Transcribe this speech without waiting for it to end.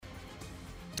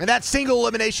And that single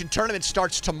elimination tournament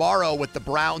starts tomorrow with the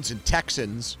Browns and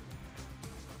Texans.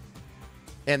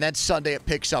 And then Sunday it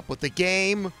picks up with the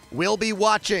game we'll be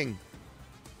watching.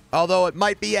 Although it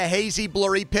might be a hazy,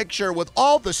 blurry picture with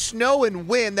all the snow and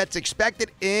wind that's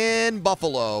expected in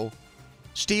Buffalo.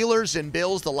 Steelers and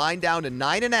Bills, the line down to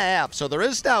 9.5. So there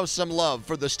is now some love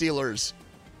for the Steelers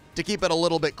to keep it a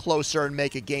little bit closer and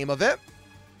make a game of it.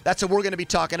 That's what we're going to be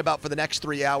talking about for the next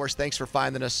 3 hours. Thanks for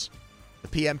finding us. The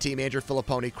PM team, Andrew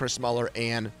Filipponi, Chris Muller,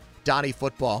 and Donnie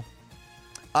Football.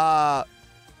 Poyer,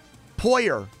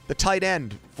 the tight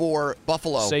end for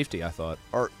Buffalo. Safety, I thought.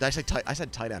 Or did I say tight? I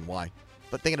said tight end. Why?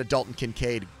 But thinking of Dalton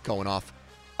Kincaid going off.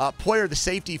 Poyer, the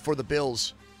safety for the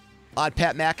Bills, on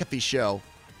Pat McAfee's show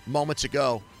moments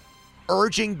ago,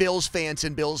 urging Bills fans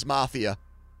and Bills Mafia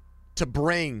to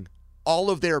bring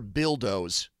all of their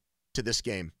Bildos to this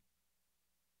game.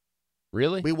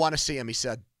 Really? We want to see him, he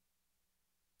said.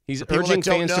 He's urging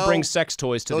fans to bring sex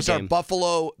toys to the game. Those are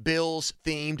Buffalo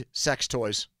Bills-themed sex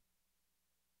toys.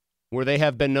 Where they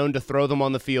have been known to throw them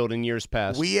on the field in years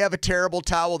past. We have a terrible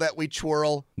towel that we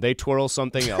twirl. They twirl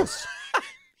something else.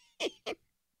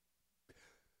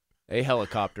 They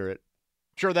helicopter it.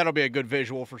 Sure, that'll be a good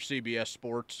visual for CBS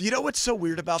Sports. You know what's so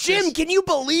weird about Jim, this? can you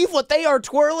believe what they are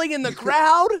twirling in the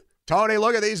crowd? Tony,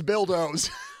 look at these Bildos.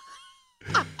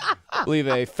 I believe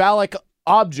a phallic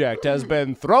object has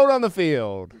been thrown on the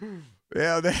field.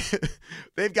 Yeah,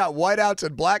 they've got whiteouts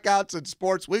and blackouts in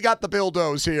sports. We got the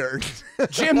Bildos here.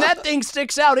 Jim, that thing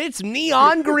sticks out. It's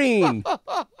neon green.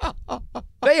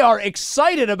 They are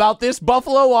excited about this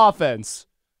Buffalo offense.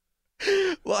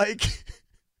 Like,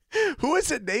 who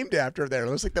is it named after there? It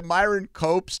looks like the Myron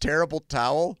Copes terrible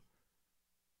towel.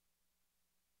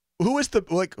 Who's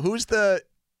the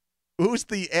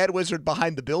ad wizard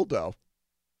behind the Bildo?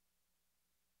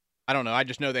 I don't know. I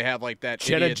just know they have like that.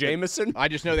 Jenna Jameson? I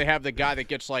just know they have the guy that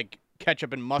gets like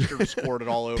ketchup and mustard squirted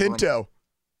all over him.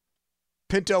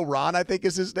 Pinto Ron, I think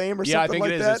is his name or something like that. Yeah, I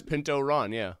think it is. It's Pinto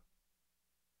Ron, yeah.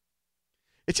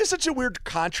 It's just such a weird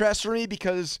contrast for me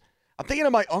because I'm thinking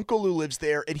of my uncle who lives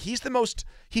there, and he's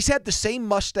had the same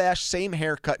mustache, same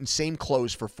haircut, and same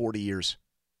clothes for 40 years.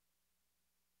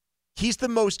 He's the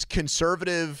most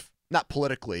conservative, not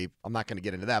politically, I'm not going to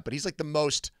get into that, but he's like the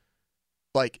most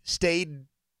stayed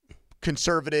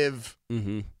conservative,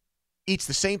 eats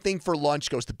the same thing for lunch,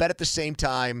 goes to bed at the same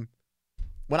time.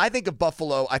 When I think of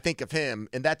Buffalo, I think of him,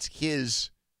 and that's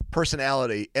his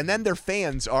personality. And then their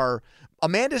fans are –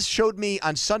 Amanda showed me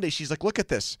on Sunday, she's like, look at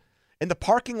this. In the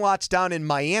parking lots down in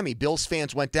Miami, Bills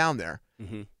fans went down there.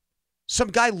 Mm-hmm. Some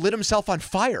guy lit himself on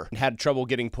fire. And had trouble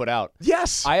getting put out.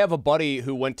 Yes. I have a buddy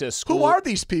who went to school. Who are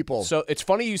these people? So it's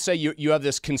funny you say you have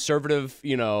this conservative,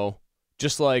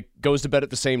 just like goes to bed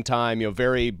at the same time,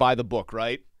 very by the book,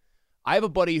 right? I have a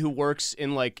buddy who works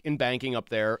in banking up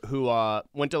there who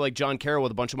went to John Carroll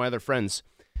with a bunch of my other friends.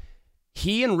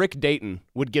 He and Rick Dayton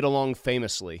would get along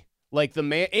famously. The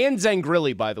man and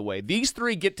Zangrilli, by the way. These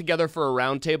three get together for a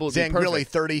round table. Zangrilli,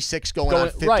 36 going on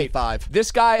 55. Right.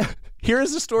 This guy,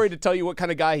 here's the story to tell you what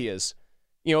kind of guy he is.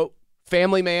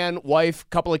 Family man, wife,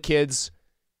 couple of kids.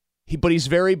 But he's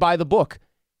very by the book.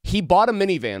 He bought a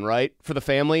minivan, right, for the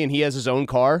family, and he has his own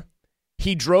car.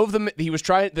 He drove them.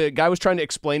 The guy was trying to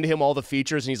explain to him all the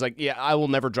features, and he's like, "Yeah, I will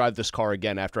never drive this car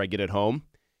again after I get it home."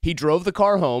 He drove the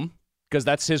car home because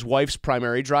that's his wife's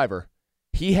primary driver.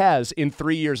 He has, in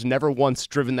 3 years, never once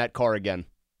driven that car again.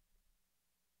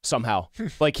 Somehow,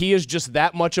 he is just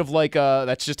that much of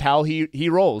that's just how he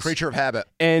rolls. Creature of habit.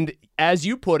 And as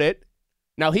you put it,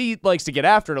 now he likes to get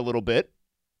after it a little bit,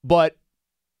 but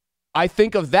I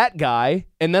think of that guy,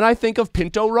 and then I think of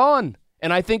Pinto Ron,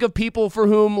 and I think of people for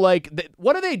whom,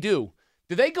 what do they do?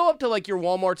 Do they go up to, your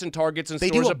Walmarts and Targets and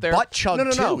stores up there? They do a butt chug,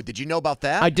 no. too. Did you know about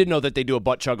that? I did know that they do a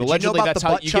butt chug. Allegedly, you know about that's the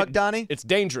how butt you chug, get, Donnie? It's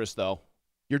dangerous, though.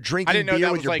 You're drinking I didn't know beer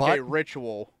that with was your butt? a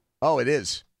ritual. Oh, it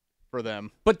is. For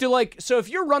them. But so if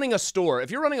you're running a store,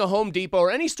 if you're running a Home Depot or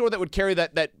any store that would carry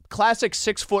that classic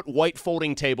 6-foot white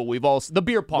folding table the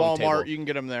beer pong table. Walmart, you can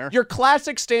get them there. Your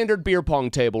classic standard beer pong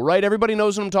table, right? Everybody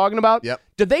knows what I'm talking about? Yep.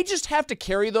 Do they just have to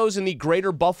carry those in the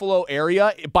greater Buffalo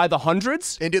area by the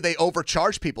hundreds? And do they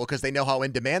overcharge people because they know how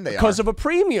in demand they are? Because of a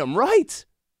premium, right?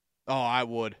 Oh, I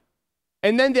would.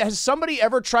 And then has somebody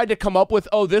ever tried to come up with,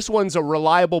 this one's a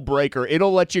reliable breaker.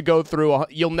 It'll let you go through.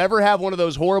 You'll never have one of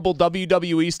those horrible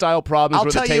WWE-style problems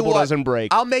where the table doesn't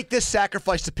break. I'll make this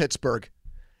sacrifice to Pittsburgh.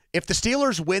 If the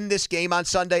Steelers win this game on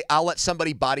Sunday, I'll let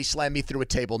somebody body slam me through a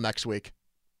table next week.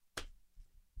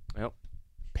 Yep.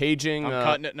 Paging. I'm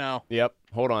cutting it now. Yep.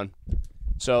 Hold on.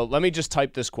 So let me just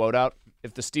type this quote out.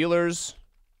 If the Steelers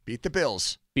beat the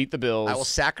Bills, I will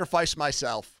sacrifice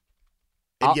myself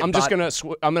and get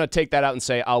I'm gonna take that out and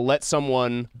say I'll let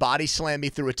someone body slam me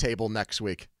through a table next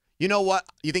week. You know what?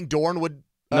 You think Dorn would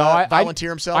volunteer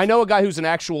himself? I know a guy who's an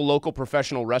actual local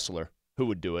professional wrestler who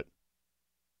would do it.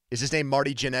 Is his name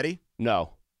Marty Jannetty?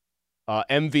 No.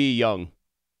 MV Young.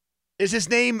 Is his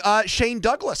name Shane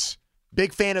Douglas?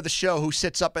 Big fan of the show who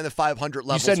sits up in the 500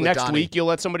 levels. You said with next Donnie. week you'll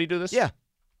let somebody do this? Yeah.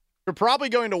 You're probably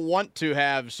going to want to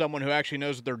have someone who actually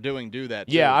knows what they're doing do that.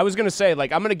 Too. Yeah, I was going to say,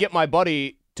 like, I'm going to get my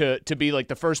buddy to be, like,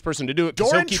 the first person to do it.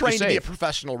 Doran trained to be a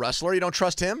professional wrestler. You don't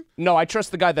trust him? No, I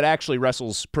trust the guy that actually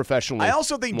wrestles professionally. I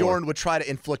also think Doran would try to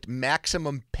inflict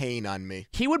maximum pain on me.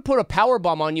 He would put a power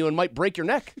bomb on you and might break your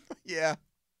neck. Yeah.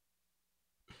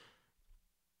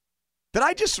 Did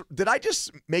I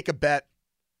just make a bet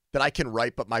that I can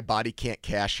write but my body can't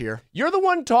cash here? You're the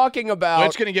one talking about... Well,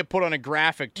 it's going to get put on a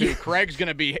graphic, too. Craig's going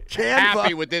to be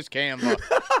happy with this Canva.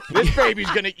 This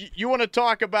baby's going to... You want to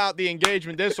talk about the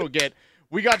engagement this will get.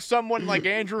 We got someone like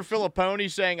Andrew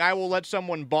Filipponi saying, I will let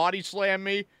someone body slam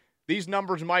me. These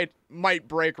numbers might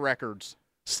break records.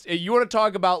 You want to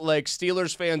talk about, like,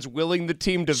 Steelers fans willing the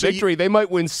team to victory? They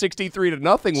might win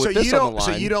 63-0 with this on the line.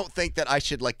 So you don't think that I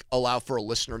should, like, allow for a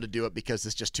listener to do it because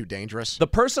it's just too dangerous? The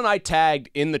person I tagged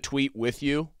in the tweet with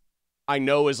you, I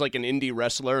know is like an indie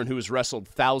wrestler and who has wrestled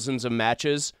thousands of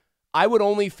matches. I would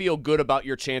only feel good about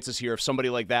your chances here if somebody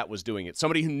like that was doing it.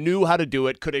 Somebody who knew how to do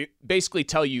it, could basically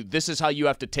tell you, this is how you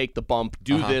have to take the bump,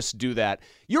 do this, do that.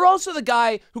 You're also the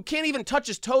guy who can't even touch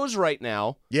his toes right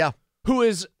now. Yeah. Who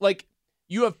is, like...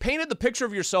 You have painted the picture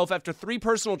of yourself after 3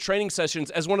 personal training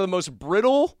sessions as one of the most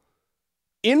brittle,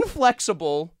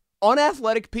 inflexible,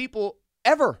 unathletic people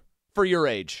ever for your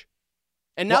age.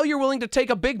 And now you're willing to take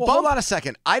a big bump. Hold on a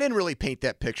second. I didn't really paint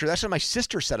that picture. That's what my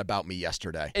sister said about me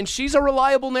yesterday. And she's a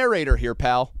reliable narrator here,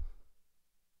 pal.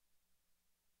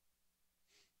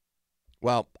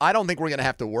 Well, I don't think we're going to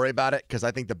have to worry about it because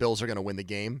I think the Bills are going to win the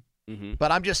game. Mm-hmm.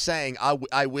 But I'm just saying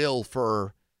I will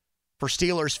for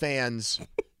Steelers fans...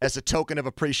 as a token of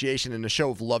appreciation and a show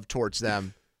of love towards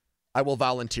them, I will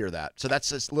volunteer that. So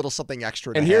that's a little something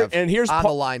extra to have on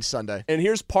the line Sunday. And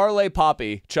here's Parlay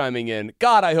Poppy chiming in.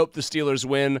 God, I hope the Steelers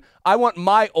win. I want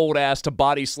my old ass to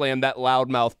body slam that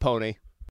loudmouth pony.